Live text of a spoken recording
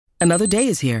Another day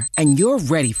is here, and you're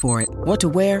ready for it. What to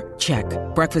wear? Check.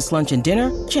 Breakfast, lunch, and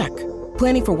dinner? Check.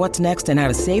 Planning for what's next and how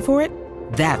to save for it?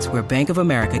 That's where Bank of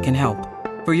America can help.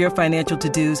 For your financial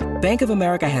to-dos, Bank of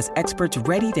America has experts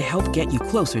ready to help get you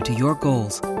closer to your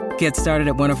goals. Get started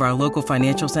at one of our local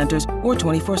financial centers or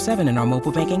 24/7 in our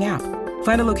mobile banking app.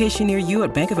 Find a location near you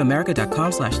at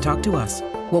bankofamerica.com/talktous.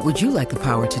 What would you like the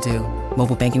power to do?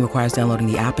 Mobile banking requires downloading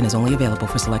the app and is only available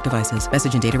for select devices.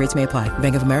 Message and data rates may apply.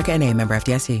 Bank of America N.A., member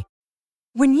FDIC.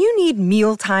 When you need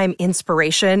mealtime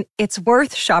inspiration, it's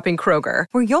worth shopping Kroger,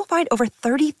 where you'll find over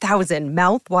 30,000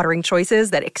 mouth-watering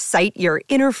choices that excite your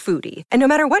inner foodie. And no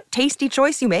matter what tasty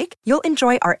choice you make, you'll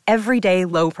enjoy our everyday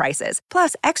low prices,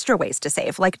 plus extra ways to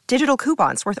save, like digital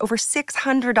coupons worth over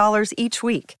 $600 each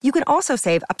week. You can also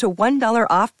save up to $1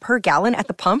 off per gallon at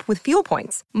the pump with fuel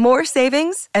points. More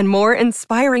savings and more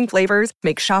inspiring flavors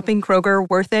make shopping Kroger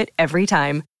worth it every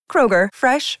time. Kroger,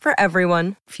 fresh for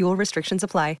everyone. Fuel restrictions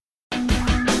apply.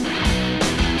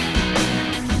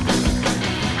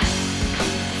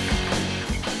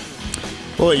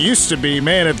 Well, it used to be,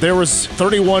 man, if there was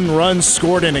 31 runs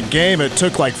scored in a game, it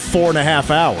took like 4.5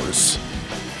 hours.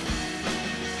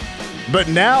 But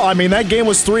now, I mean, that game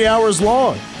was 3 hours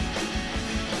long.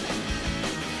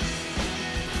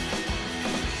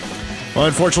 Well,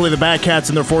 unfortunately, the Batcats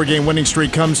and their 4-game winning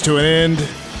streak comes to an end.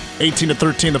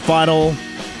 18-13 the final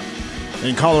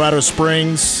in Colorado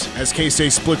Springs as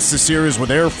K-State splits the series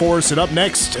with Air Force. And up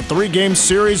next, a 3-game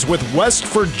series with West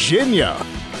Virginia.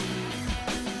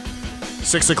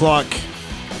 6 o'clock,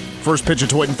 first pitch at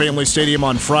Toyota Family Stadium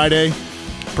on Friday.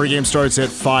 Pregame starts at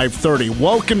 5:30.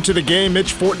 Welcome to the game.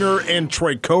 Mitch Fortner and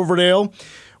Troy Coverdale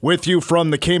with you from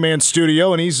the K-Man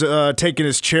studio, and he's taking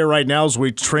his chair right now as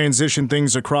we transition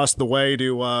things across the way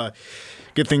to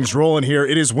get things rolling here.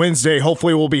 It is Wednesday.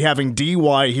 Hopefully we'll be having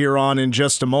DY here on in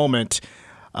just a moment.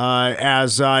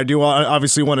 As I do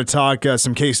obviously want to talk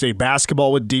some K-State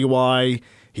basketball with DY.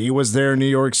 He was there in New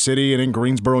York City and in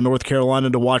Greensboro, North Carolina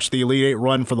to watch the Elite Eight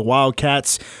run for the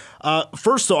Wildcats.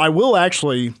 First, though, I will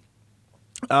actually,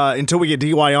 until we get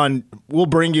DY on, we'll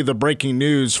bring you the breaking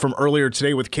news from earlier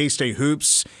today with K-State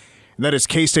Hoops. And that is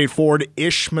K-State forward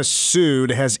Ish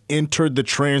Massoud has entered the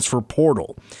transfer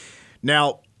portal.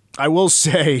 Now, I will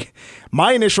say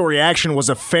my initial reaction was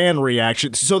a fan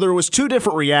reaction. So there was two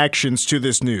different reactions to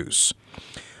this news.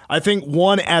 I think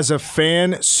one, as a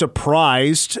fan,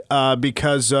 surprised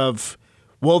because of,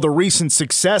 well, the recent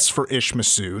success for Ish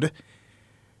Massoud.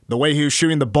 The way he was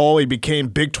shooting the ball, he became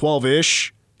Big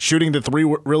 12-ish, shooting the three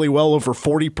really well, over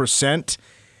 40%.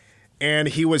 And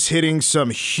he was hitting some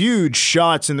huge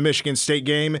shots in the Michigan State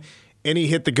game, and he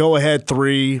hit the go-ahead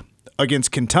three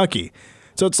against Kentucky.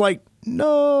 So it's like,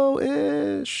 no,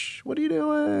 Ish, what are you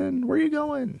doing? Where are you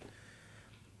going?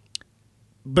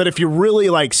 But if you really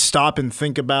stop and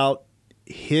think about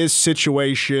his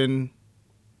situation,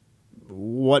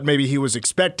 what maybe he was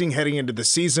expecting heading into the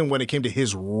season when it came to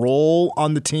his role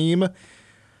on the team,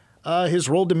 his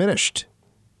role diminished.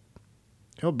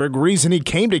 Big reason he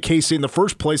came to K-State in the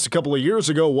first place a couple of years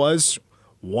ago was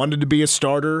wanted to be a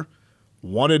starter,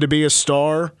 wanted to be a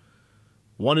star,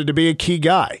 wanted to be a key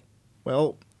guy.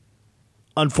 Well,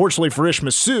 unfortunately for Ish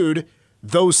Massoud,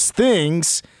 those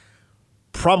things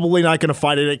probably not going to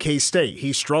find it at K-State.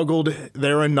 He struggled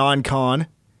there in non-con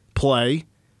play,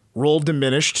 role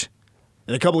diminished.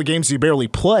 In a couple of games he barely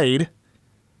played,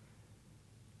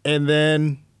 and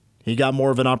then he got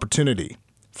more of an opportunity.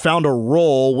 Found a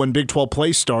role when Big 12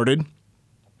 play started.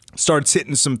 Starts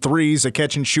hitting some threes, a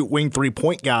catch-and-shoot wing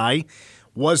three-point guy.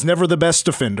 Was never the best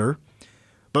defender,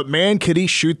 but man, could he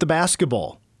shoot the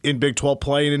basketball in Big 12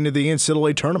 play and into the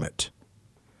NCAA tournament.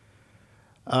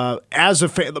 As a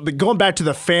fan, going back to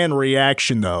the fan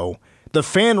reaction, though, the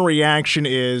fan reaction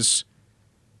is,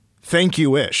 thank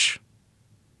you, Ish.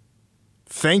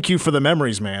 Thank you for the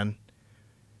memories, man.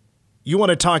 You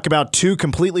want to talk about two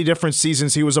completely different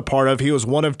seasons he was a part of. He was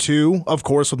one of two, of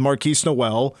course, with Marquise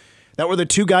Noel. That were the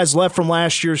two guys left from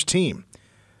last year's team.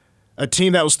 A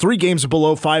team that was 3 games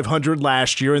below 500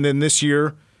 last year, and then this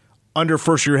year, under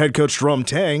first-year head coach Jerome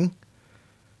Tang,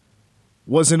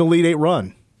 was an Elite Eight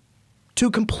run. 2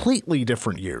 completely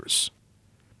different years.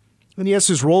 And yes,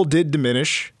 his role did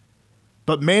diminish,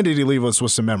 but man, did he leave us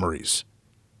with some memories.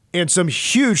 And some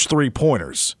huge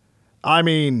three-pointers. I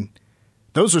mean,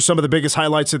 those are some of the biggest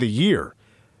highlights of the year.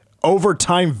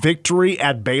 Overtime victory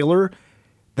at Baylor,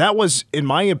 that was, in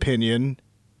my opinion,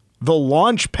 the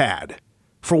launch pad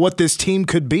for what this team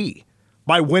could be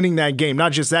by winning that game.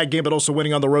 Not just that game, but also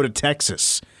winning on the road at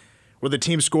Texas, where the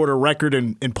team scored a record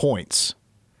in points.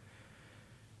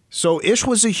 So Ish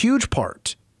was a huge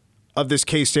part of this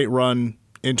K-State run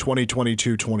in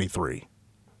 2022-23.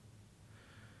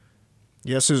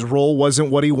 Yes, his role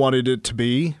wasn't what he wanted it to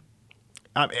be.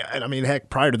 I mean, heck,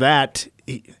 prior to that,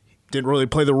 he didn't really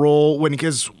play the role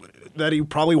that he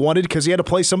probably wanted because he had to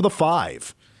play some of the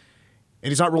five.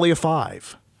 And he's not really a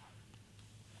five.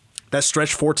 That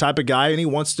stretch four type of guy, and he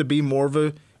wants to be more of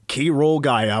a key role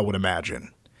guy, I would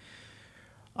imagine.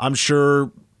 I'm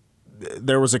sure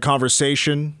there was a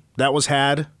conversation that was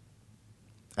had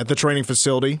at the training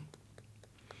facility.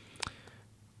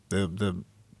 The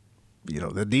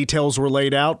details were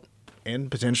laid out, and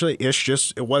potentially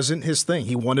it wasn't his thing.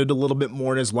 He wanted a little bit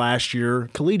more in his last year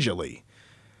collegiately.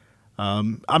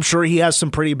 I'm sure he has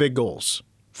some pretty big goals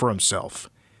for himself.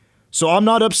 So I'm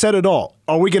not upset at all.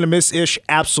 Are we going to miss Ish?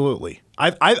 Absolutely.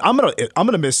 I'm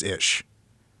gonna miss Ish.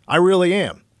 I really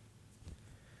am.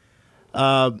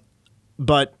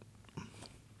 But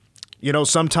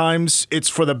sometimes it's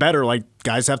for the better. Like,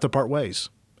 guys have to part ways,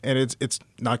 and it's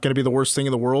not going to be the worst thing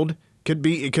in the world.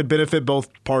 It could benefit both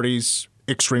parties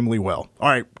extremely well. All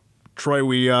right, Troy,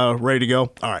 we ready to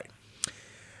go?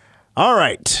 All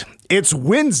right. It's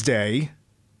Wednesday.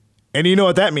 And you know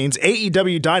what that means.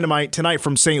 AEW Dynamite tonight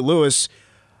from St. Louis.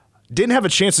 Didn't have a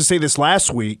chance to say this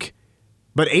last week,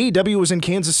 but AEW was in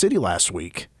Kansas City last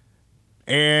week.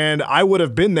 And I would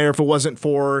have been there if it wasn't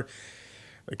for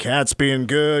the Cats being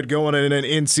good, going in an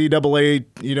NCAA,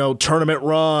 tournament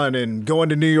run and going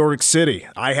to New York City.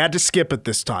 I had to skip it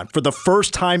this time. For the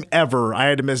first time ever, I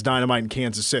had to miss Dynamite in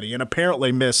Kansas City, and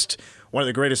apparently missed one of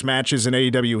the greatest matches in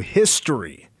AEW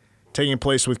history taking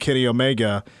place with Kenny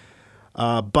Omega.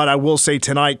 But I will say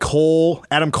tonight,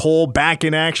 Adam Cole, back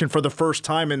in action for the first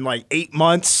time in like 8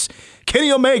 months.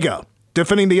 Kenny Omega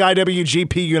defending the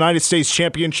IWGP United States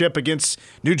Championship against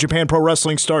New Japan Pro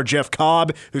Wrestling star Jeff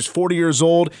Cobb, who's 40 years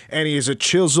old, and he is a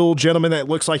chiseled gentleman that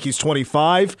looks like he's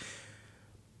 25.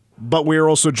 But we are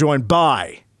also joined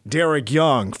by Derek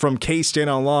Young from K-State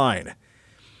Online.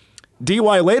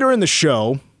 DY, later in the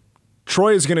show,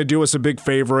 Troy is going to do us a big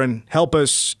favor and help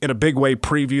us in a big way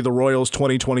preview the Royals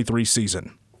 2023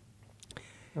 season.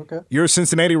 Okay. You're a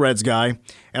Cincinnati Reds guy,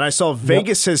 and I saw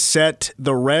Vegas has set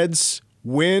the Reds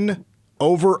win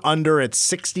over under at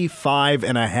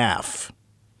 65.5.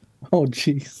 Oh,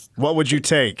 jeez. What would you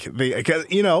take?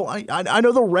 I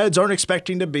know the Reds aren't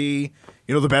expecting to be,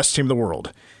 the best team in the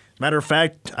world. Matter of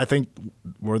fact, I think,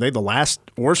 were they the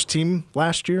worst team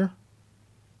last year?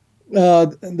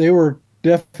 They were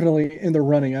definitely in the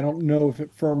running. I don't know if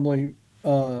it firmly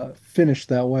finished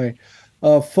that way.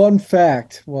 Fun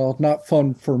fact, well, not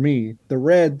fun for me, the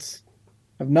Reds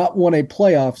have not won a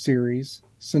playoff series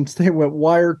since they went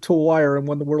wire to wire and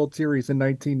won the World Series in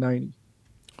 1990.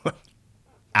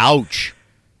 Ouch.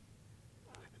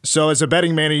 So as a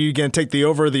betting man, are you going to take the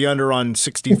over or the under on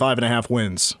 65.5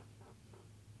 wins?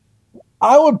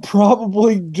 I would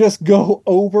probably just go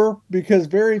over because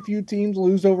very few teams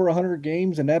lose over 100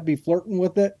 games, and that'd be flirting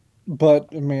with it.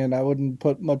 But, man, I wouldn't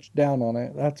put much down on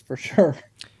it. That's for sure.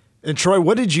 And, Troy,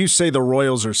 what did you say the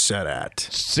Royals are set at?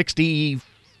 68.5?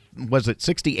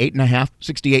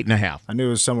 68.5. I knew it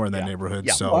was somewhere in that neighborhood.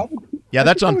 Yeah. So,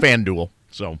 that's on FanDuel.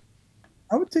 So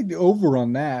I would take the over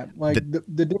on that. Like,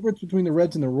 the difference between the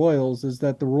Reds and the Royals is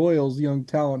that the Royals' young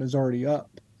talent is already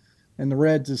up, and the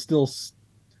Reds is still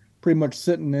pretty much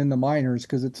sitting in the minors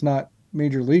because it's not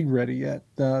major league ready yet.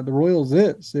 The Royals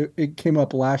it came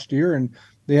up last year, and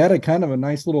they had a kind of a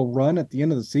nice little run at the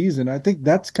end of the season. I think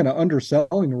that's kind of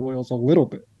underselling the Royals a little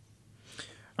bit.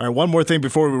 All right, one more thing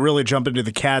before we really jump into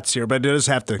the Cats here, but it does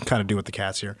have to kind of do with the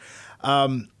Cats here.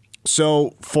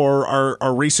 So for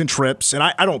our recent trips, and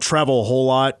I don't travel a whole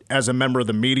lot as a member of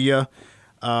the media,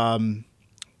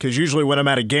 because usually when I'm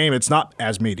at a game, it's not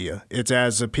as media. It's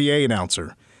as a PA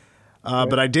announcer.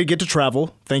 But I did get to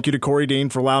travel. Thank you to Corey Dean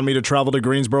for allowing me to travel to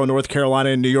Greensboro, North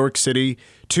Carolina, and New York City.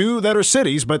 Two that are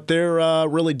cities, but they're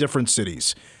really different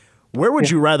cities. Where would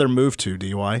you rather move to,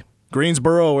 DY?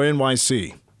 Greensboro or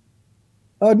NYC?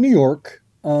 New York.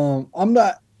 I'm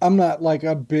not like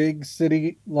a big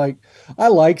city. Like, I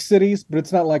like cities, but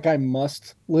it's not like I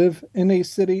must live in a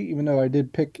city, even though I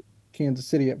did pick Kansas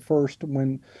City at first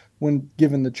when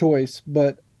given the choice.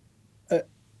 But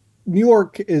New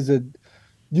York is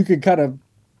you could kind of.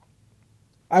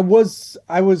 I was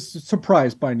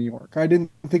surprised by New York. I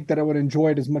didn't think that I would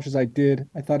enjoy it as much as I did.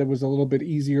 I thought it was a little bit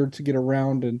easier to get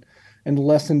around and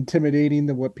less intimidating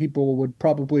than what people would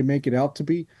probably make it out to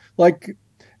be. Like,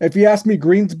 if you asked me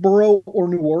Greensboro or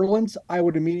New Orleans, I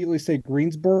would immediately say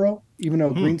Greensboro, even though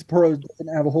Greensboro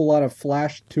doesn't have a whole lot of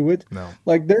flash to it. No.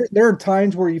 Like, there are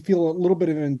times where you feel a little bit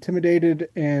of intimidated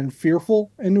and fearful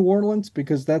in New Orleans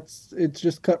because it's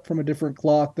just cut from a different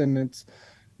cloth, and it's,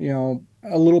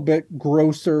 a little bit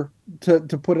grosser to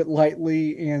put it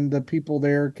lightly, and the people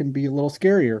there can be a little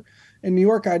scarier. In New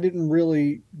York, I didn't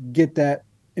really get that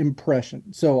impression.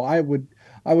 So I would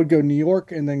go New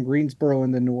York and then Greensboro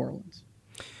and then New Orleans.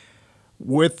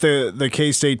 With the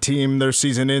K-State team, their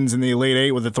season ends in the Elite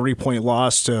Eight with a 3-point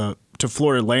loss to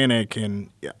Florida Atlantic. And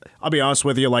I'll be honest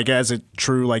with you, like as a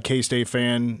true like K-State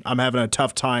fan, I'm having a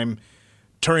tough time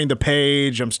turning the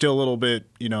page. I'm still a little bit,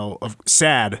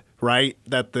 sad, right,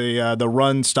 that the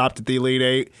run stopped at the Elite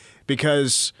Eight,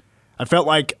 because I felt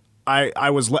like I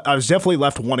was definitely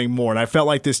left wanting more, and I felt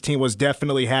like this team was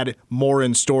definitely had more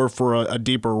in store for a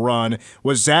deeper run.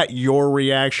 Was that your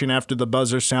reaction after the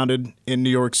buzzer sounded in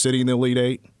New York City in the Elite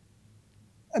Eight?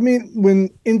 I mean, when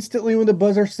the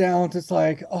buzzer sounds, it's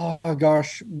like, oh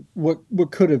gosh, what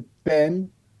could have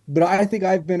been? But I think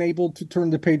I've been able to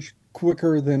turn the page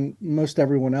quicker than most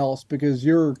everyone else, because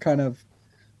your kind of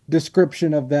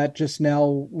description of that just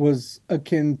now was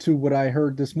akin to what I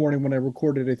heard this morning when I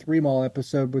recorded a 3 Mall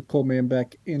episode with Cole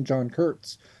Manbeck and John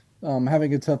Kurtz,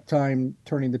 having a tough time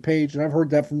turning the page. And I've heard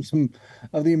that from some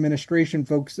of the administration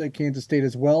folks at Kansas State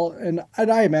as well. And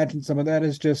I imagine some of that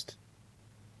is just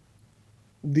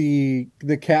the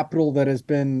capital that has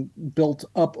been built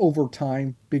up over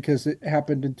time, because it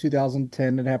happened in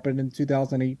 2010, it happened in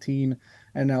 2018,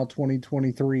 and now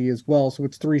 2023 as well. So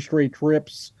it's 3 straight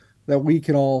trips that we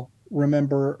can all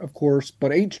remember, of course,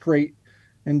 but 8 straight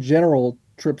in general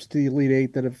trips to the Elite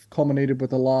Eight that have culminated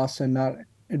with a loss and not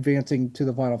advancing to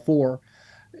the Final Four.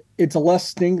 It's a less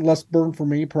sting, less burn for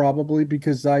me, probably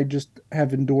because I just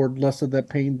have endured less of that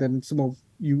pain than some of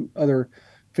you other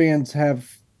fans have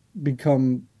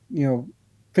become,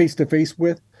 face to face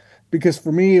with. Because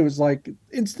for me, it was like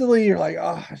instantly you're like,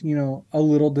 a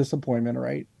little disappointment,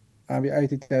 right? I mean, I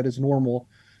think that is normal.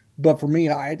 But for me,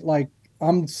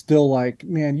 I'm still like,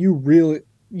 man,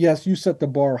 yes, you set the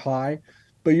bar high,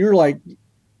 but you're like,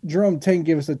 Jerome Tang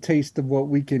gave us a taste of what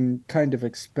we can kind of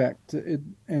expect.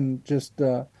 And just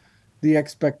the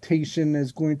expectation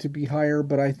is going to be higher,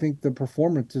 but I think the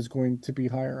performance is going to be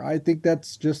higher. I think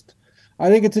it's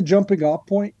a jumping off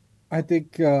point. I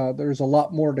think there's a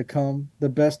lot more to come. The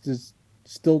best is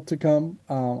still to come.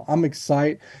 I'm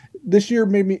excited. This year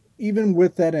made me, even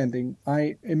with that ending,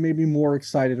 it made me more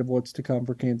excited of what's to come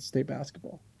for Kansas State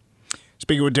basketball.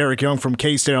 Speaking with Derek Young from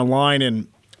K-State Online, and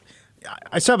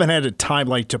I still haven't had a time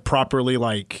to properly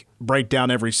break down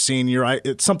every senior.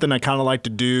 It's something I kind of like to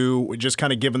do, just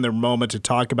kind of giving their moment to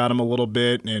talk about them a little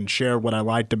bit and share what I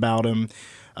liked about them.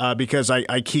 Because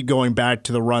I keep going back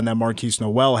to the run that Marquise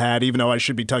Noel had, even though I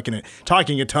should be talking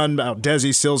a ton about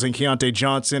Desi Sills and Keontae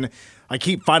Johnson. I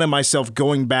keep finding myself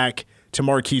going back to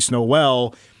Marquise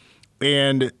Noel,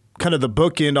 and kind of the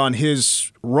bookend on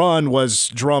his run was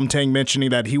Jerome Tang mentioning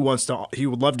that he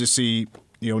would love to see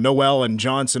Noel and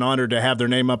Johnson honored to have their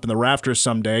name up in the rafters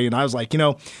someday. And I was like,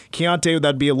 Keontae,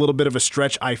 that'd be a little bit of a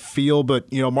stretch, I feel,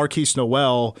 but Marquise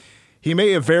Noel, he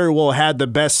may have very well had the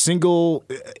best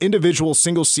individual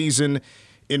single season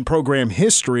in program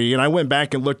history. And I went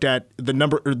back and looked at the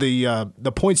number, or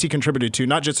the points he contributed to,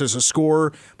 not just as a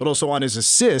scorer, but also on his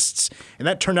assists. And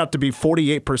that turned out to be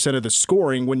 48% of the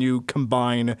scoring when you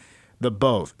combine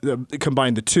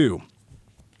the two.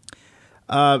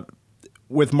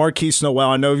 With Marquise Noel,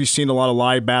 I know you've seen a lot of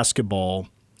live basketball,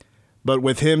 but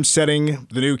with him setting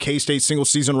the new K-State single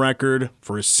season record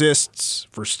for assists,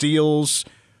 for steals,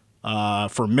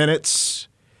 for minutes.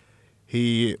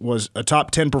 He was a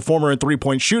top 10 performer in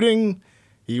three-point shooting.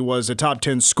 He was a top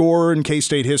 10 scorer in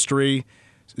K-State history.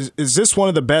 Is this one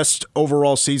of the best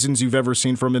overall seasons you've ever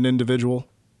seen from an individual?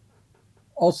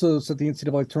 Also set the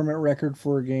NCAA tournament record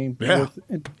for a game. Yeah.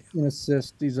 In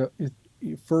assists. He's a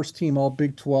first team All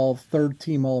Big 12, third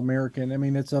team All American. I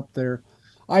mean, it's up there.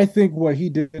 I think what he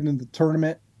did in the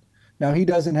tournament, now he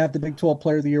doesn't have the Big 12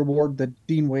 Player of the Year award that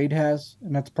Dean Wade has,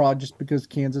 and that's probably just because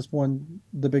Kansas won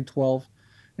the Big 12.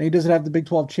 And he doesn't have the Big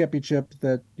 12 championship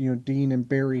that Dean and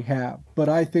Barry have. But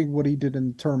I think what he did in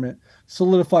the tournament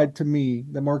solidified to me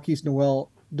that Marquise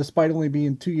Noel, despite only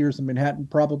being 2 years in Manhattan,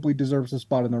 probably deserves a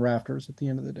spot in the rafters at the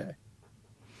end of the day.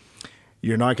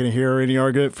 You're not going to hear any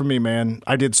argument from me, man.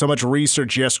 I did so much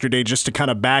research yesterday just to kind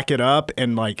of back it up,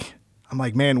 and I'm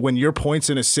like, man, when your points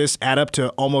and assists add up to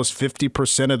almost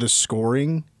 50% of the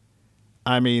scoring,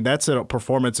 I mean, that's a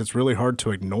performance that's really hard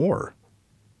to ignore.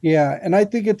 Yeah, and I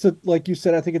think like you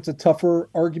said, I think it's a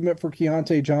tougher argument for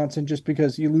Keontae Johnson just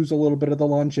because you lose a little bit of the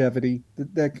longevity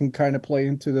that can kind of play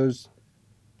into those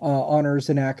honors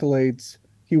and accolades.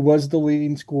 He was the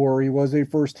leading scorer. He was a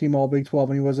first-team All-Big 12,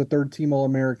 and he was a third-team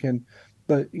All-American.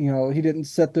 But, he didn't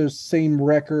set those same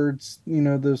records,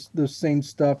 those same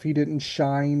stuff. He didn't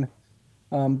shine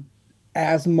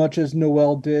as much as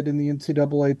Noel did in the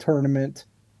NCAA tournament.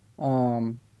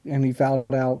 and he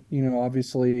fouled out,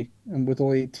 obviously, and with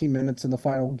only 18 minutes in the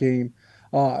final game.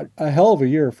 A hell of a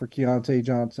year for Keontae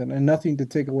Johnson, and nothing to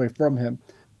take away from him.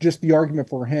 Just the argument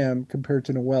for him compared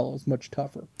to Noel is much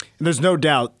tougher. And there's no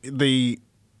doubt the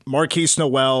Marquise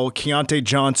Noel, Keontae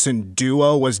Johnson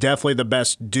duo was definitely the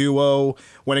best duo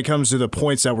when it comes to the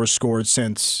points that were scored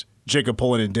since Jacob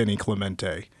Pullen and Denny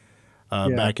Clemente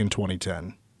back in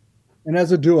 2010. And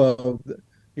as a duo,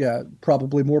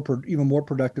 probably even more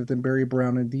productive than Barry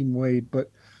Brown and Dean Wade.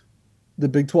 But the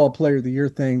Big 12 Player of the Year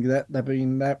thing,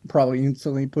 that probably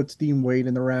instantly puts Dean Wade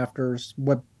in the rafters.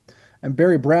 And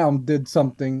Barry Brown did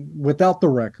something without the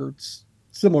records,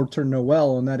 similar to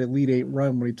Noel on that Elite Eight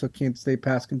run when he took Kansas State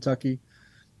past Kentucky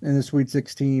in the Sweet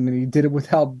 16, and he did it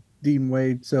without Dean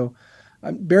Wade. So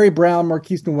Barry Brown,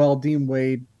 Marquise Noel, Dean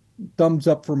Wade, thumbs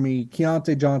up for me.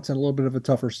 Keontae Johnson, a little bit of a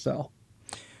tougher sell.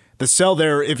 The sell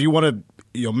there, if you want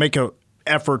to make a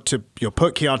effort to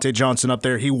put Keontae Johnson up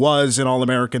there, he was an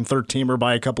All-American third-teamer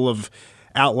by a couple of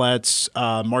outlets.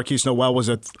 Marquise Noel was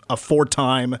a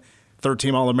four-time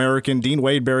third-team All-American. Dean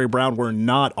Wade, Barry Brown were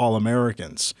not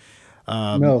All-Americans.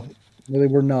 No, they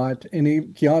were not. And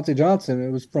Keontae Johnson, it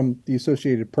was from the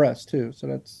Associated Press too, so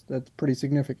that's pretty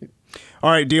significant. All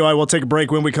right, DOI, we'll take a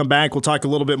break. When we come back, we'll talk a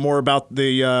little bit more about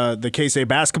the K-State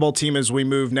basketball team as we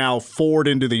move now forward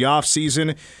into the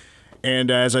offseason.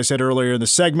 And as I said earlier in the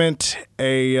segment,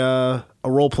 a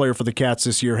role player for the Cats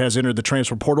this year has entered the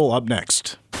transfer portal. Up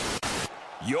next.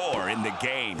 You're in the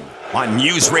game on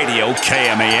News Radio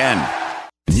KMAN.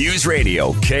 News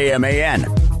Radio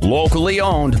KMAN. Locally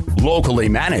owned, locally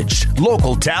managed,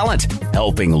 local talent,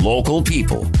 helping local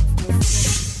people.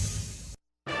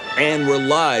 And we're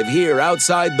live here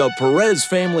outside the Perez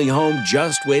family home,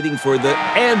 just waiting for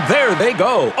and there they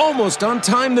go. Almost on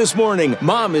time this morning.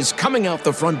 Mom is coming out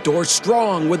the front door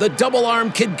strong with a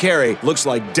double-arm kid carry. Looks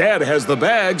like Dad has the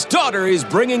bags. Daughter is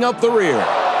bringing up the rear.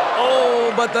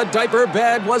 Oh, but the diaper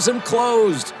bag wasn't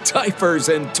closed. Diapers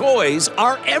and toys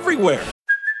are everywhere.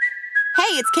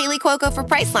 Hey, it's Kaylee Cuoco for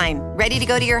Priceline. Ready to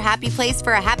go to your happy place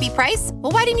for a happy price?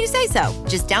 Well, why didn't you say so?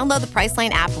 Just download the Priceline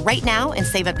app right now and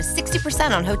save up to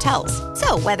 60% on hotels.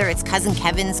 So whether it's Cousin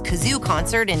Kevin's Kazoo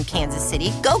Concert in Kansas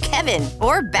City, go Kevin,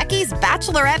 or Becky's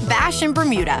Bachelorette Bash in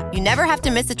Bermuda, you never have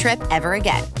to miss a trip ever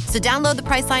again. So download the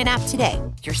Priceline app today.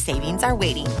 Your savings are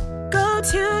waiting. Go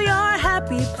to your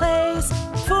happy place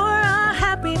for a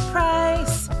happy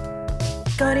price.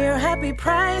 Go to your happy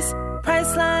price,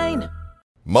 Priceline.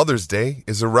 Mother's Day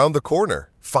is around the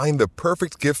corner. Find the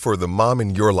perfect gift for the mom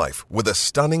in your life with a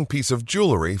stunning piece of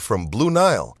jewelry from Blue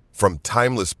Nile. From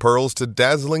timeless pearls to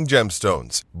dazzling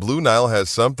gemstones, Blue Nile has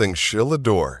something she'll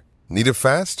adore. Need it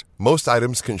fast? Most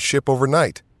items can ship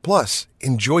overnight. Plus,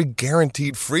 enjoy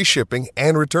guaranteed free shipping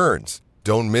and returns.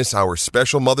 Don't miss our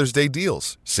special Mother's Day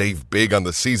deals. Save big on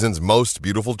the season's most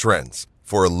beautiful trends.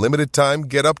 For a limited time,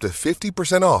 get up to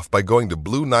 50% off by going to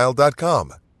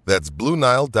BlueNile.com. That's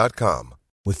BlueNile.com.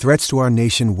 With threats to our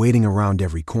nation waiting around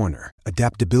every corner,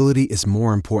 adaptability is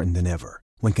more important than ever.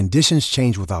 When conditions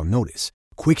change without notice,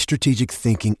 quick strategic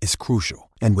thinking is crucial.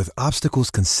 And with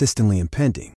obstacles consistently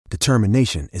impending,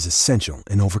 determination is essential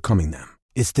in overcoming them.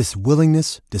 It's this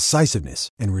willingness, decisiveness,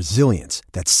 and resilience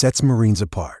that sets Marines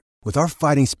apart. With our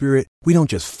fighting spirit, we don't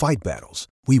just fight battles,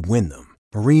 we win them.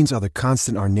 Marines are the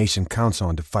constant our nation counts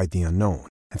on to fight the unknown.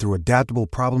 And through adaptable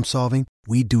problem solving,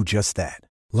 we do just that.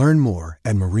 Learn more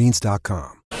at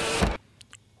Marines.com.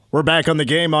 We're back on the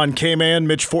game on K-Man.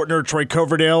 Mitch Fortner, Troy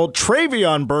Coverdale.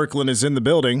 Travion Berkland is in the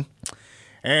building.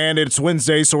 And it's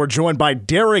Wednesday, so we're joined by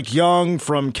Derek Young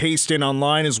from K-State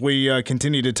Online as we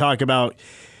continue to talk about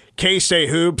K-State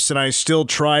hoops. And I still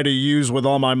try to use with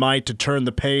all my might to turn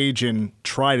the page and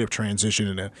try to transition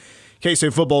into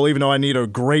K-State football, even though I need a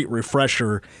great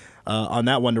refresher on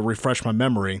that one to refresh my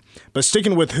memory. But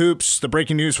sticking with hoops, the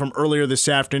breaking news from earlier this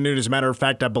afternoon, as a matter of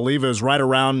fact, I believe it was right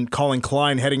around Colin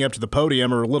Klein heading up to the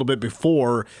podium or a little bit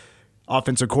before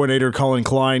offensive coordinator Colin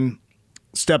Klein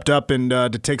stepped up and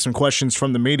to take some questions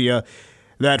from the media,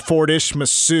 that Fordish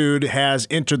Massoud has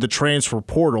entered the transfer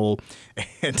portal.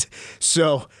 And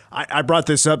so I brought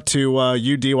this up to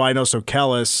you, DY, and also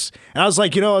Kellis. And I was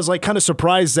like, kind of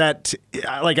surprised that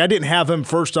I didn't have him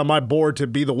first on my board to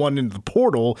be the one in the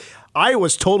portal. I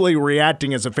was totally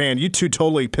reacting as a fan. You two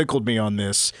totally pickled me on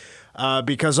this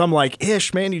because I'm like,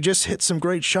 Ish, man, you just hit some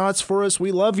great shots for us.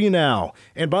 We love you now.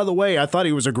 And by the way, I thought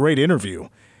he was a great interview.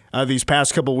 These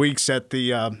past couple weeks at the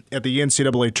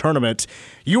NCAA tournament.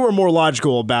 You were more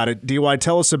logical about it. DY,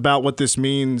 tell us about what this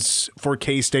means for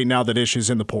K-State now that Ish is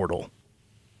in the portal.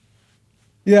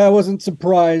 Yeah, I wasn't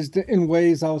surprised. In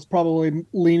ways, I was probably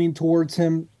leaning towards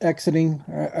him exiting.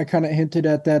 I kind of hinted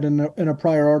at that in a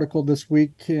prior article this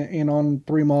week and on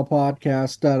Three Mile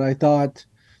Podcast that I thought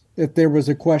if there was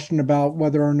a question about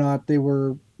whether or not they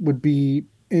would be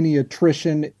any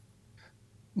attrition,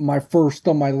 my first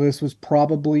on my list was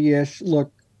probably Ish.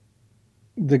 Look,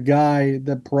 the guy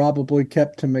that probably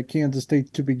kept him at Kansas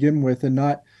State to begin with and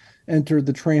not entered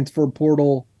the transfer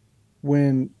portal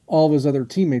when all of his other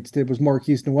teammates did was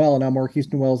Marquise Noel, and now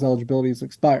Marquise Noel's eligibility is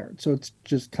expired. So it's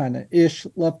just kind of ish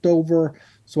left over.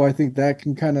 So I think that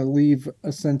can kind of leave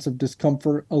a sense of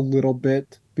discomfort a little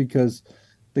bit because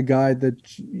the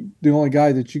only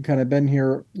guy that you kind of been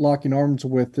here locking arms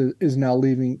with is now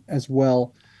leaving as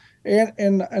well.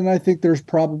 And I think there's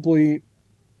probably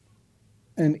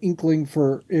an inkling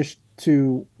for Ish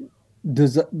to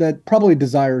that probably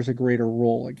desires a greater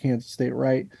role at Kansas State,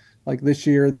 right? Like this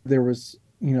year, there was,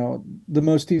 the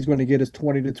most he's going to get is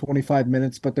 20 to 25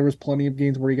 minutes, but there was plenty of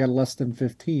games where he got less than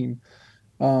 15.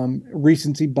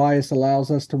 Recency bias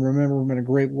allows us to remember him in a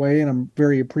great way, and I'm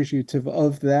very appreciative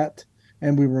of that.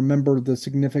 And we remember the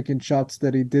significant shots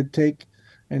that he did take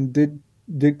and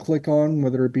did click on,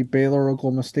 whether it be Baylor,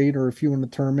 Oklahoma State, or a few in the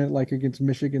tournament, like against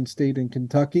Michigan State and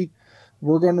Kentucky.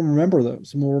 We're going to remember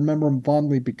those, and we'll remember him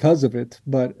fondly because of it.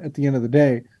 But at the end of the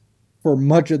day, for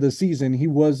much of the season, he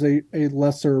was a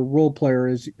lesser role player,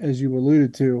 as you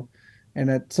alluded to. And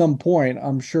at some point,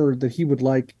 I'm sure that he would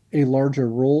like a larger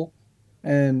role.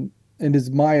 And it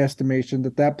is my estimation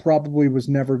that probably was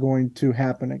never going to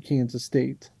happen at Kansas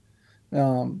State.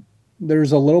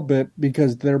 There's a little bit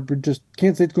because Kansas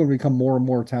State's going to become more and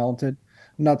more talented.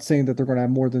 I'm not saying that they're going to have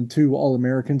more than two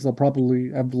All-Americans. They'll probably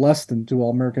have less than two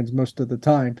All-Americans most of the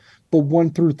time. But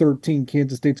 1 through 13,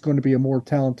 Kansas State's going to be a more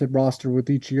talented roster with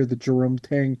each year that Jerome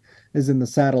Tang is in the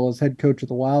saddle as head coach of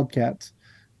the Wildcats.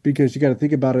 Because you got to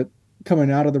think about it, coming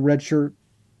out of the red shirt,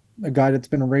 a guy that's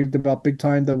been raved about big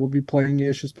time that will be playing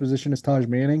Ish's position is Taj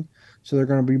Manning. So they're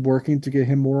going to be working to get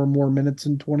him more and more minutes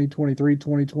in 2023,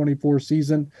 2024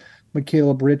 season.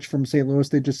 Caleb Rich from St. Louis,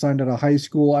 they just signed out of high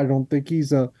school. I don't think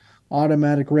he's a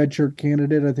automatic redshirt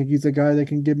candidate. I think he's a guy that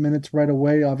can give minutes right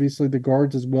away. Obviously, the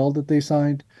guards as well that they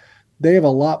signed. They have a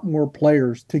lot more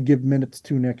players to give minutes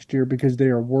to next year because they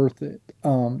are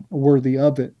worthy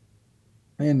of it.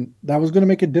 And that was going to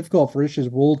make it difficult for Ish's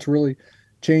role to really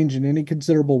change in any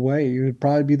considerable way. He would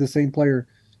probably be the same player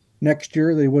next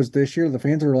year that he was this year. The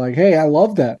fans are like, hey, I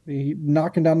love that. He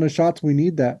knocking down the shots. We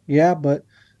need that. Yeah, but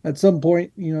at some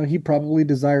point, he probably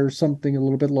desires something a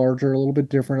little bit larger, a little bit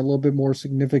different, a little bit more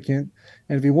significant.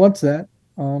 And if he wants that,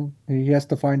 he has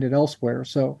to find it elsewhere.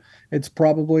 So it's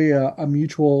probably a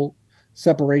mutual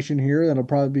separation here that'll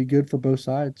probably be good for both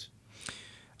sides.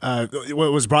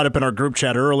 What was brought up in our group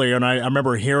chat earlier, and I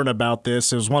remember hearing about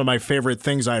this. It was one of my favorite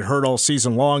things I'd heard all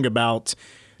season long about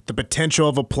the potential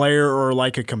of a player, or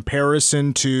like a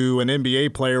comparison to an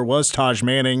NBA player, was Taj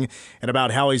Manning, and about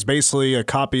how he's basically a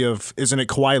copy of, isn't it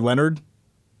Kawhi Leonard?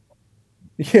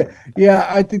 Yeah.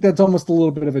 I think that's almost a little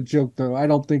bit of a joke, though.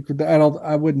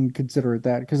 I wouldn't consider it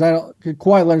that because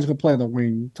Kawhi Leonard's going to play on the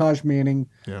wing. Taj Manning,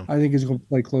 yeah, I think is going to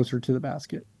play closer to the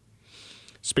basket.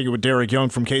 Speaking with Derek Young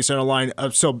from K-Center Line,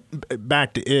 so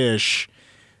back to Ish.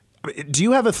 Do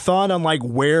you have a thought on like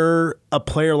where a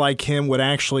player like him would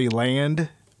actually land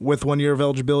with 1 year of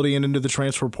eligibility and into the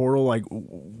transfer portal? Like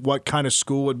what kind of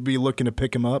school would be looking to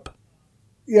pick him up?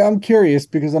 Yeah, I'm curious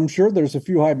because I'm sure there's a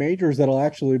few high majors that'll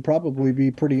actually probably be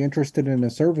pretty interested in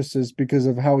his services because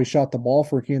of how he shot the ball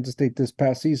for Kansas State this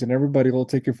past season. Everybody will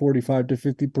take a 45 to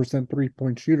 50%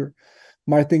 3-point shooter.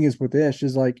 My thing is with Ish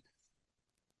is like,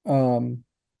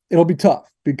 it'll be tough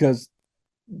because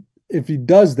if he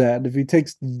does that, if he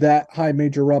takes that high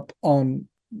major up on,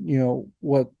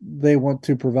 what they want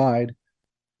to provide,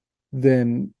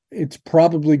 then it's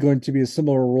probably going to be a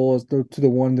similar role to the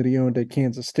one that he owned at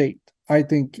Kansas State. I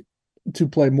think to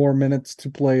play more minutes, to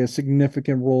play a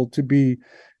significant role, to be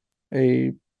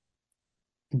a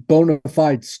bona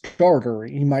fide starter,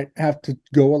 he might have to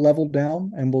go a level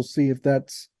down, and we'll see if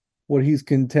that's what he's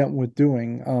content with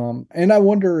doing. And I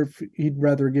wonder if he'd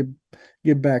rather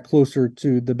get back closer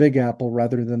to the Big Apple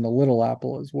rather than the Little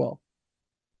Apple as well.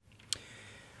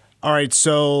 All right,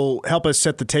 so help us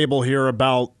set the table here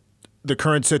about the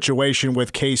current situation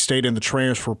with K-State and the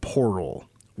transfer portal.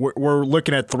 We're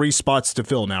looking at 3 spots to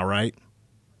fill now, right?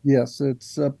 Yes,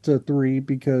 it's up to 3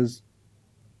 because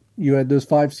you had those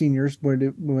 5 seniors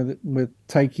with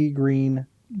Tyke Green,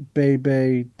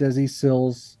 Bebe, Desi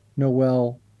Sills,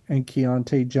 Noel, and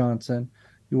Keontae Johnson.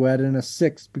 You add in a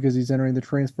 6th because he's entering the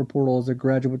transfer portal as a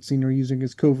graduate senior using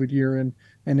his COVID year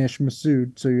and Ish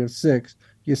Massoud. So you have 6.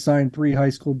 You signed 3 high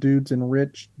school dudes in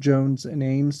Rich, Jones, and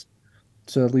Ames,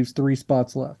 so it leaves 3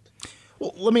 spots left.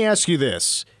 Well, let me ask you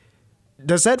this.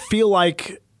 Does that feel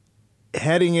like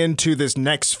heading into this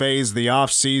next phase, the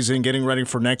offseason, getting ready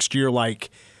for next year, like,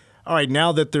 all right,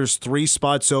 now that there's 3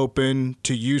 spots open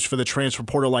to use for the transfer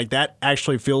portal, like that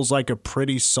actually feels like a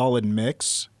pretty solid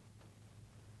mix?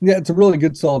 Yeah, it's a really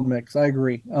good, solid mix. I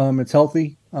agree. It's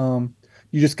healthy.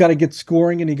 You just got to get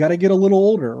scoring, and you got to get a little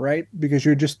older, right? Because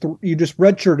you just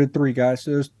redshirted 3 guys.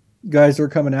 So those guys are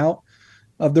coming out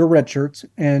of their red shirts,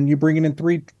 and you're bringing in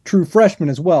 3 true freshmen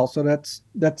as well. So that's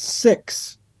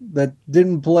 6 that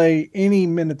didn't play any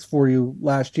minutes for you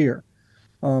last year.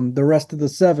 The rest of the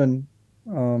 7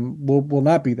 will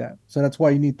not be that. So that's why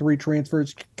you need 3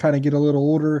 transfers, kind of get a little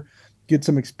older, get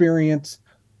some experience,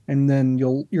 and then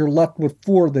you're left with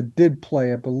 4 that did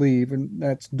play, I believe, and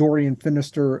that's Dorian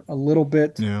Finister a little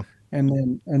bit, yeah,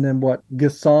 and then what?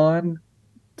 Gasson,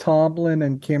 Tomlin,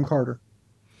 and Cam Carter.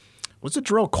 Was it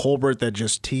Jarrell Colbert that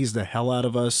just teased the hell out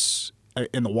of us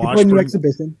in the Washburn? He played in the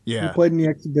exhibition. Yeah, he played in the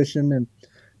exhibition, and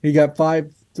he got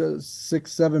 5 to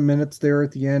 6, 7 minutes there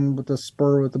at the end with a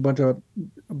spur with a bunch of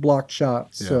blocked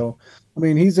shots. Yeah. So, I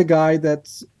mean, he's a guy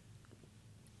that's,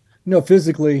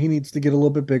 physically he needs to get a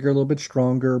little bit bigger, a little bit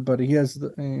stronger, but he has,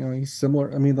 he's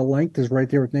similar. I mean, the length is right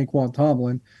there with Naquan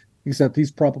Tomlin, except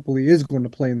he's probably is going to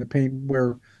play in the paint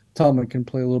where Tomlin can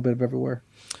play a little bit of everywhere.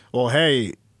 Well,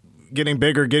 hey, getting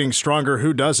bigger, getting stronger,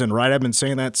 who doesn't, right? I've been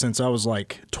saying that since I was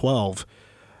like 12.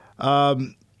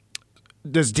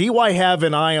 Does DY have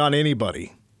an eye on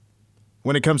anybody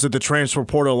when it comes to the transfer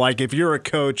portal? Like, if you're a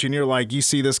coach and you're like, you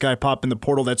see this guy pop in the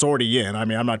portal that's already in. I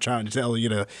mean, I'm not trying to tell you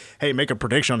to, hey, make a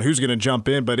prediction on who's going to jump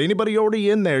in, but anybody already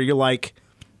in there, you're like,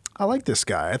 I like this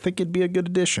guy. I think it'd be a good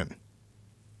addition.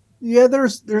 Yeah,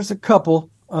 there's a couple.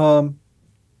 And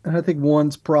I think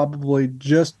one's probably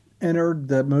just entered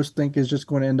that most think is just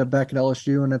going to end up back at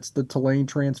LSU, and that's the Tulane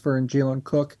transfer and Jalen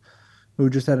Cook, who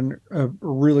just had a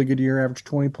really good year, averaged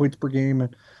 20 points per game,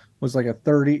 and was like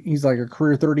he's like a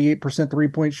career 38%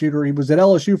 3-point shooter. He was at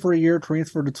LSU for a year,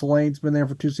 transferred to Tulane, he's been there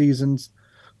for 2 seasons.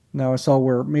 Now I saw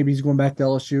where maybe he's going back to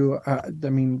LSU. I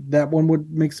mean, that one would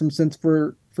make some sense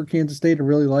for Kansas State. I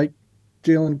really like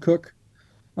Jalen Cook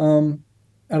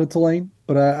out of Tulane,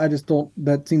 but I just don't,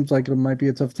 that seems like it might be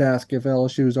a tough task if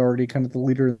LSU is already kind of the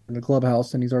leader in the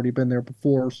clubhouse and he's already been there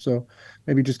before. So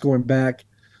maybe just going back.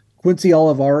 Quincy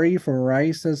Olivari from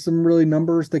Rice has some really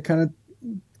numbers that kind of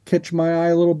catch my eye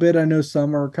a little bit. I know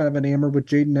some are kind of enamored with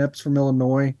Jaden Epps from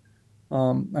Illinois.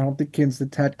 I don't think Kansas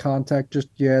had contact just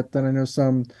yet. Then I know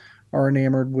some are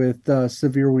enamored with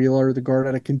Severe Wheeler, the guard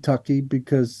out of Kentucky,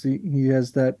 because he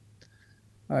has that,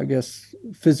 I guess,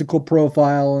 physical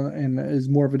profile and is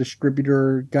more of a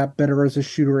distributor, got better as a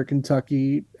shooter at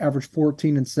Kentucky, averaged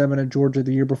 14 and 7 at Georgia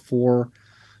the year before.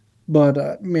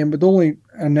 But, man,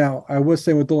 and now I was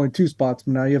saying with only 2 spots,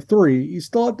 but now you have 3. You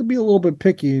still have to be a little bit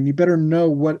picky, and you better know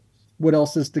what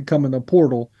else is to come in the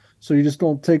portal. So you just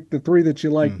don't take the 3 that you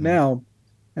like now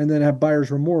and then have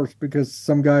buyer's remorse because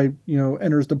some guy,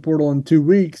 enters the portal in 2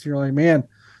 weeks. You're like, man,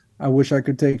 I wish I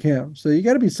could take him. So you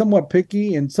got to be somewhat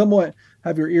picky and somewhat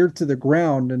have your ear to the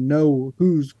ground and know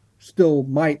who's still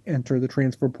might enter the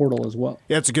transfer portal as well.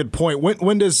 Yeah, that's a good point.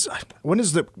 When does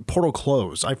the portal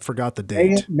close? I forgot the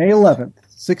date. May 11th,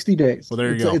 60 days. Well,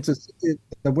 there you go.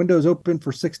 The window's open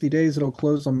for 60 days. It'll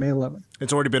close on May 11th.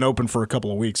 It's already been open for a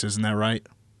couple of weeks, isn't that right?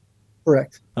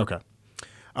 Correct. Okay.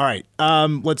 All right.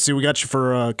 Let's see. We got you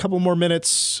for a couple more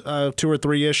minutes, 2 or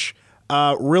 3-ish.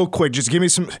 Real quick, just give me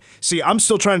some. See, I'm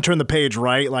still trying to turn the page,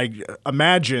 right? Like,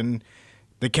 imagine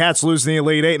the Cats lose the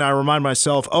Elite Eight, and I remind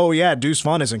myself, oh, yeah, Deuce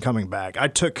Vaughn isn't coming back. I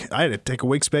had to take a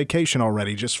week's vacation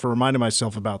already just for reminding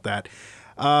myself about that.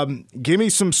 Give me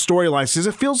some storylines, because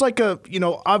it feels like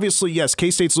obviously, yes,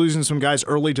 K-State's losing some guys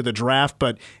early to the draft,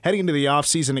 but heading into the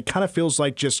offseason, it kind of feels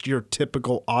like just your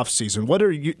typical offseason. What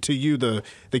are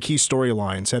the key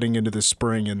storylines heading into the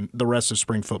spring and the rest of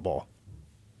spring football?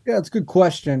 Yeah, it's a good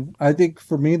question. I think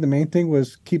for me, the main thing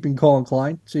was keeping Colin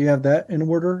Klein. So you have that in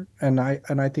order, and I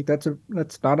think that's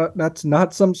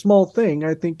not some small thing.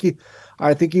 I think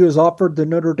he was offered the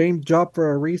Notre Dame job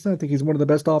for a reason. I think he's one of the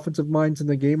best offensive minds in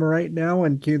the game right now,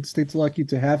 and Kansas State's lucky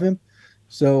to have him.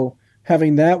 So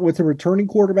having that with a returning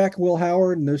quarterback, Will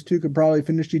Howard, and those two could probably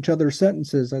finish each other's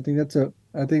sentences. I think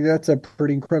that's a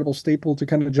pretty incredible staple to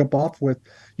kind of jump off with.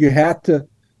 You have to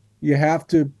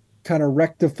kind of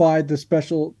rectify the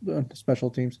special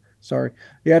teams. Sorry.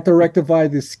 You have to rectify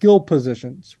the skill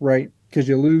positions, right? Because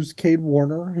you lose Cade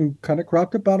Warner, who kind of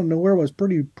cropped up out of nowhere, was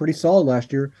pretty solid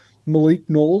last year. Malik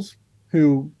Knowles,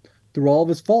 who through all of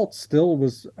his faults still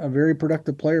was a very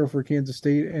productive player for Kansas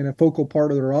State and a focal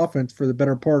part of their offense for the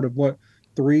better part of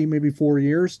 3, maybe 4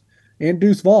 years, and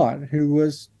Deuce Vaughn, who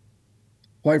was,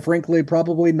 quite frankly,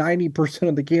 probably 90%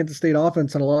 of the Kansas State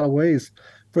offense in a lot of ways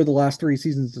for the last 3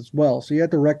 seasons as well. So you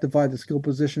had to rectify the skill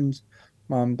positions.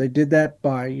 They did that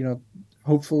by,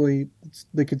 hopefully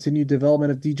the continued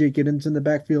development of DJ Giddens in the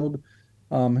backfield,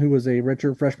 who was a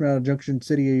redshirt freshman out of Junction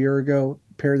City a year ago.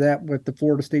 Pair that with the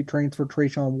Florida State transfer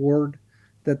Trayshawn Ward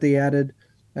that they added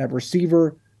at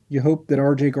receiver. You hope that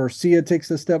RJ Garcia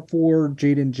takes a step forward.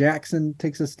 Jaden Jackson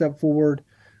takes a step forward.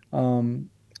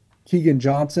 Keegan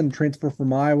Johnson, transfer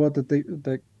from Iowa,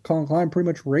 that Colin Klein pretty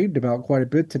much raved about quite a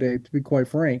bit today, to be quite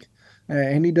frank.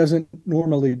 And he doesn't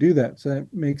normally do that. So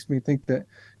that makes me think that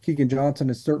Keegan Johnson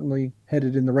is certainly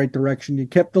headed in the right direction. You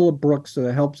kept Phillip Brooks, so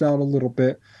that helps out a little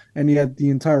bit. And you had the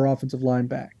entire offensive line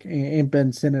back. And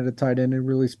Ben Sinnott at tight end, and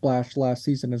really splashed last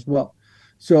season as well.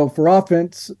 So for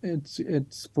offense,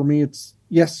 it's for me, it's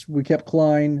yes, we kept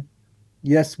Klein.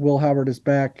 Yes, Will Howard is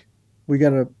back. We got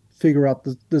to figure out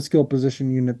the skill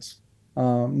position units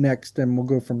next, and we'll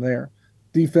go from there.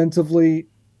 Defensively,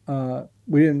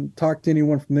 we didn't talk to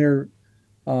anyone from there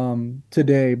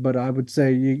today, but I would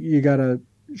say you got to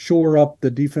shore up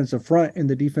the defensive front and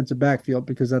the defensive backfield,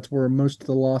 because that's where most of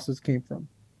the losses came from.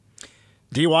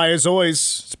 DY, as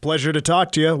always, it's a pleasure to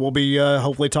talk to you. We'll be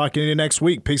hopefully talking to you next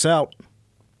week. Peace out.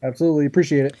 Absolutely.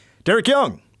 Appreciate it. Derek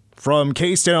Young from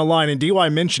K-State Online, and DY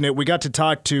mentioned it. We got to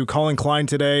talk to Colin Klein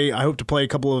today. I hope to play a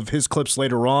couple of his clips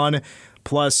later on.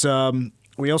 Plus,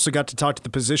 we also got to talk to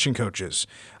the position coaches.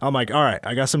 I'm like, all right,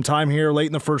 I got some time here late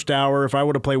in the first hour. If I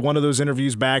were to play one of those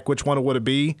interviews back, which one would it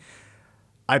be?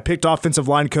 I picked offensive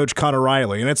line coach Connor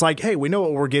Riley, and it's like, hey, we know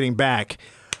what we're getting back.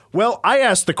 Well, I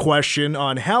asked the question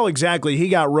on how exactly he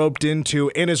got roped into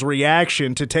and his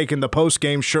reaction to taking the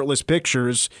post-game shirtless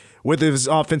pictures with his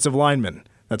offensive linemen.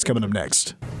 That's coming up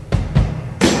next.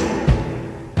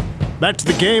 Back to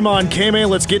the game on K-Man.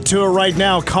 Let's get to it right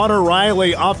now. Connor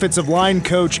Riley, offensive line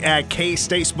coach at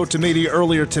K-State, spoke to media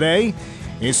earlier today.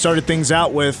 He started things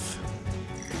out with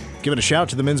giving a shout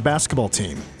to the men's basketball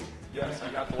team. Yes,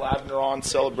 I got the lavender on,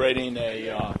 celebrating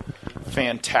a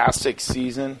fantastic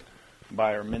season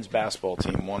by our men's basketball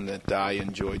team, one that I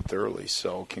enjoyed thoroughly.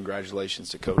 So congratulations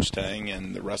to Coach Tang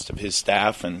and the rest of his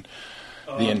staff and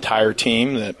the entire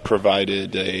team that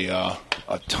provided a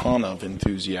ton of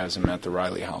enthusiasm at the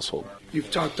Riley household.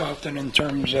 You've talked often in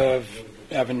terms of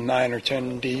having 9 or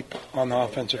 10 deep on the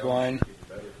offensive line.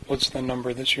 What's the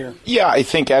number this year? Yeah, I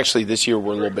think actually this year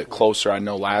we're a little bit closer. I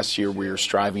know last year we were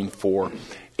striving for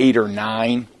 8 or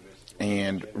 9,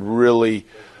 and really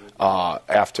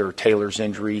after Taylor's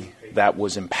injury, that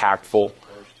was impactful,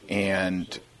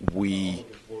 and we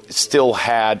still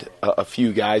had a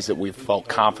few guys that we felt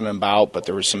confident about, but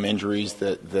there were some injuries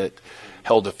that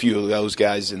held a few of those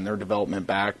guys in their development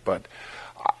back. But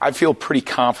I feel pretty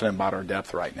confident about our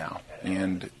depth right now.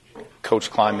 And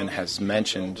Coach Kleinman has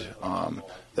mentioned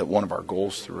that one of our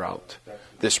goals throughout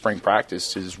this spring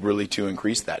practice is really to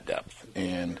increase that depth.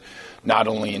 And not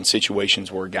only in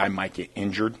situations where a guy might get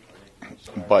injured,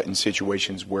 but in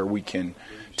situations where we can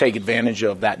take advantage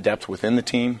of that depth within the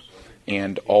team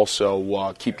and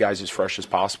also keep guys as fresh as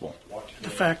possible. The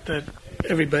fact that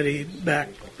everybody back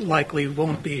likely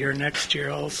won't be here next year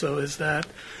also, is that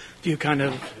do you kind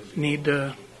of need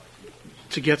to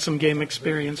get some game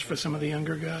experience for some of the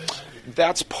younger guys?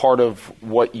 That's part of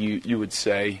what you would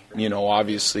say,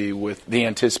 obviously with the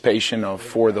anticipation of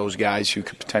 4 of those guys who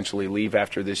could potentially leave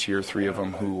after this year, 3 of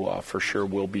them who for sure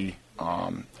will be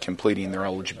completing their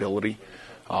eligibility,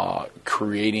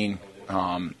 creating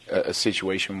a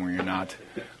situation where you're not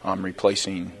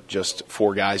replacing just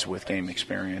 4 guys with game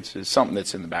experience is something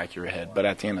that's in the back of your head. But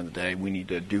at the end of the day, we need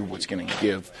to do what's going to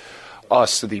give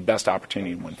us the best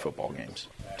opportunity to win football games.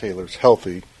 Taylor's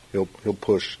healthy. He'll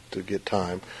push to get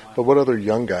time. But what other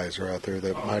young guys are out there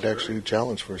that might actually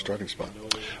challenge for a starting spot?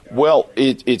 Well,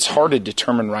 it's hard to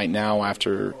determine right now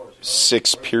after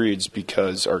 6 practices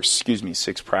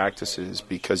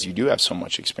because you do have so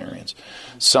much experience.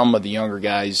 Some of the younger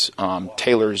guys,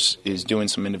 Taylor's is doing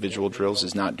some individual drills,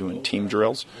 is not doing team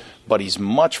drills, but he's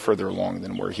much further along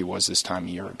than where he was this time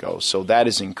a year ago. So that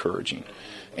is encouraging.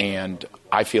 And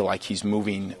I feel like he's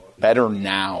moving better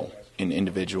now in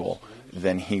individual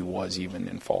than he was even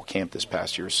in fall camp this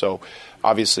past year. So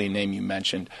obviously a name you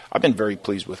mentioned, I've been very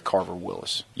pleased with Carver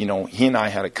Willis. He and I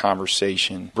had a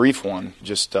conversation, brief one,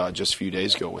 just a few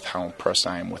days ago with how impressed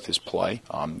I am with his play.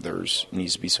 There's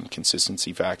needs to be some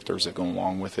consistency factors that go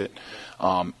along with it.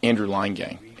 Andrew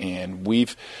Leingang, and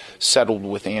we've settled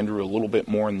with Andrew a little bit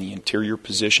more in the interior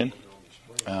position.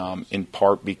 In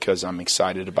part because I'm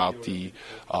excited about the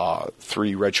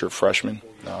 3 redshirt freshmen,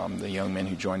 the young men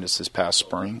who joined us this past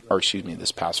fall.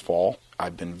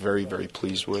 I've been very, very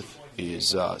pleased with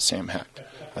is Sam Hecht.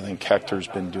 I think Hector's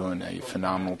been doing a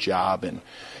phenomenal job, and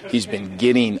he's been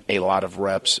getting a lot of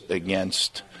reps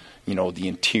against, the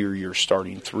interior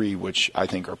starting three, which I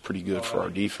think are pretty good for our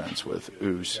defense with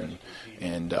Oos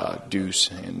and Deuce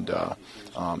and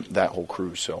that whole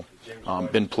crew. So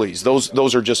been pleased.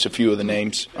 Those are just a few of the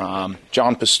names.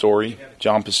 John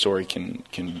Pastore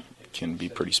can be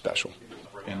pretty special.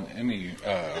 And any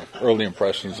early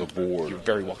impressions of Ward? You're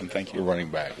very welcome. Thank you. The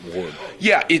running back, Ward.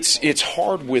 Yeah, it's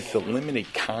hard with the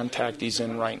limited contact he's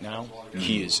in right now. Mm-hmm.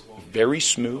 He is very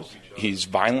smooth. He's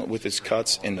violent with his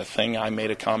cuts. And the thing I made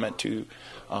a comment to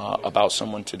about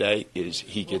someone today is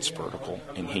he gets vertical,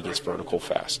 and he gets vertical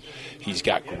fast. He's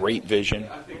got great vision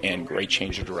and great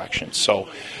change of direction. So,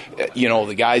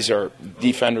 the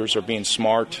defenders are being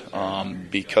smart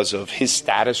because of his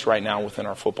status right now within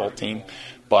our football team.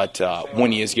 But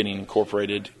when he is getting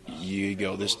incorporated, you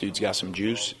go, this dude's got some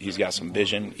juice, he's got some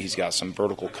vision, he's got some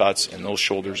vertical cuts, and those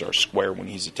shoulders are square when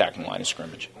he's attacking the line of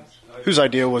scrimmage. Whose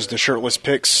idea was the shirtless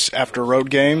picks after road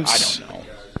games? I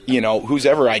don't know. Whose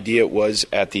ever idea it was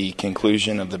at the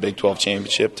conclusion of the Big 12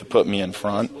 championship to put me in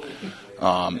front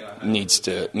needs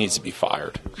to be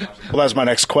fired. Well, that's my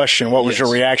next question. What was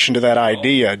your reaction to that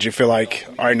idea? Did you feel like,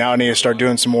 all right, now I need to start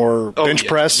doing some more bench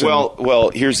press?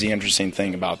 Well, here's the interesting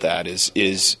thing about that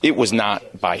is it was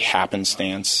not by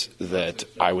happenstance that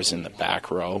I was in the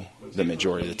back row the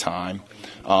majority of the time.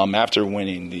 After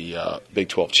winning the Big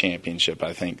 12 championship,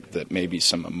 I think that maybe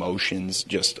some emotions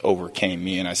just overcame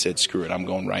me, and I said, screw it, I'm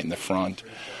going right in the front.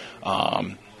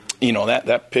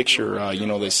 That picture,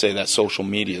 they say that social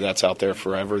media, that's out there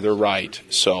forever. They're right.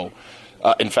 So,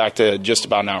 in fact, just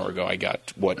about an hour ago, I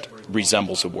got what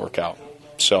resembles a workout.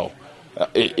 So,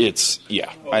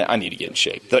 I need to get in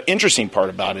shape. The interesting part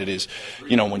about it is,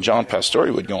 when John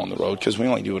Pastore would go on the road, because we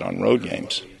only do it on road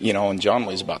games, and John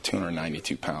weighs about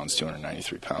 292 pounds,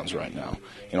 293 pounds right now.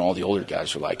 All the older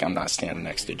guys are like, I'm not standing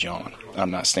next to John.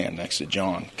 I'm not standing next to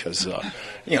John because,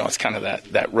 it's kind of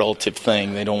that relative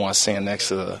thing. They don't want to stand next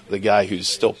to the guy who's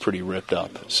still pretty ripped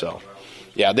up. So,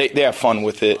 yeah, they have fun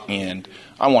with it, and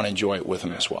I want to enjoy it with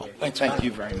them as well. Thank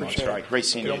you very much. Right. Great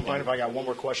seeing you. Don't mind if I got one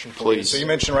more question for Please. you. So you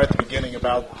mentioned right at the beginning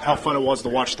about how fun it was to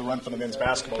watch the run for the men's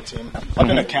basketball team. I've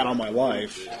been a cat all my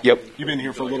life. Yep. You've been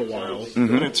here for a little while.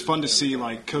 Mm-hmm. And it's fun to see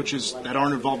coaches that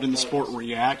aren't involved in the sport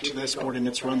react to that sport and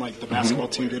its run like the basketball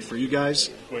team did for you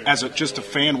guys. As just a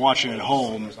fan watching at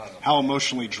home, how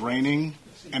emotionally draining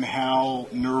and how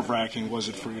nerve-wracking was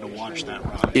it for you to watch that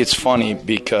run? It's funny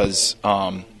because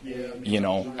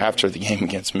after the game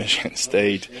against Michigan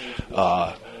State,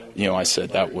 I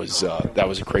said that was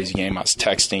a crazy game. I was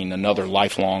texting another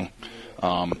lifelong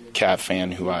Cav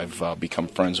fan who I've become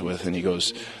friends with, and he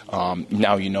goes,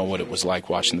 now you know what it was like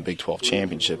watching the Big 12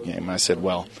 championship game. And I said,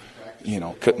 well,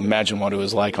 couldn't imagine what it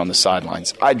was like on the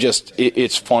sidelines.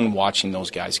 It's fun watching those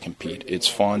guys compete. It's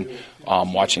fun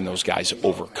watching those guys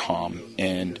overcome.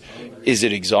 And is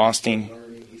it exhausting?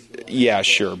 Yeah,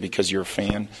 sure, because you're a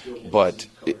fan,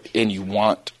 and you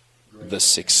want the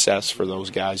success for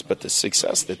those guys, but the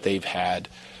success that they've had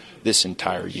this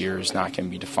entire year is not going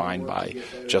to be defined by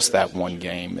just that one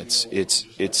game.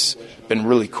 It's been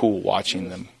really cool watching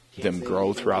them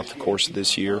grow throughout the course of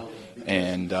this year,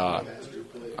 and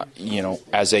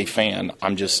as a fan,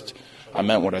 I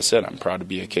meant what I said. I'm proud to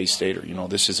be a K-Stater.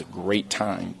 This is a great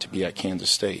time to be at Kansas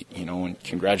State. And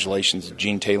congratulations to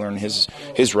Gene Taylor and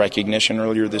his recognition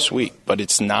earlier this week. But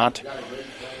it's not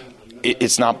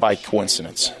by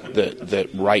coincidence that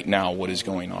right now what is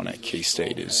going on at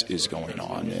K-State is going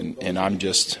on. And I'm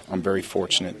very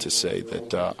fortunate to say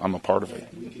that I'm a part of it.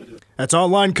 That's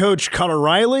online coach Connor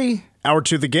Riley. Hour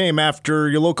to the game after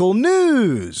your local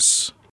news.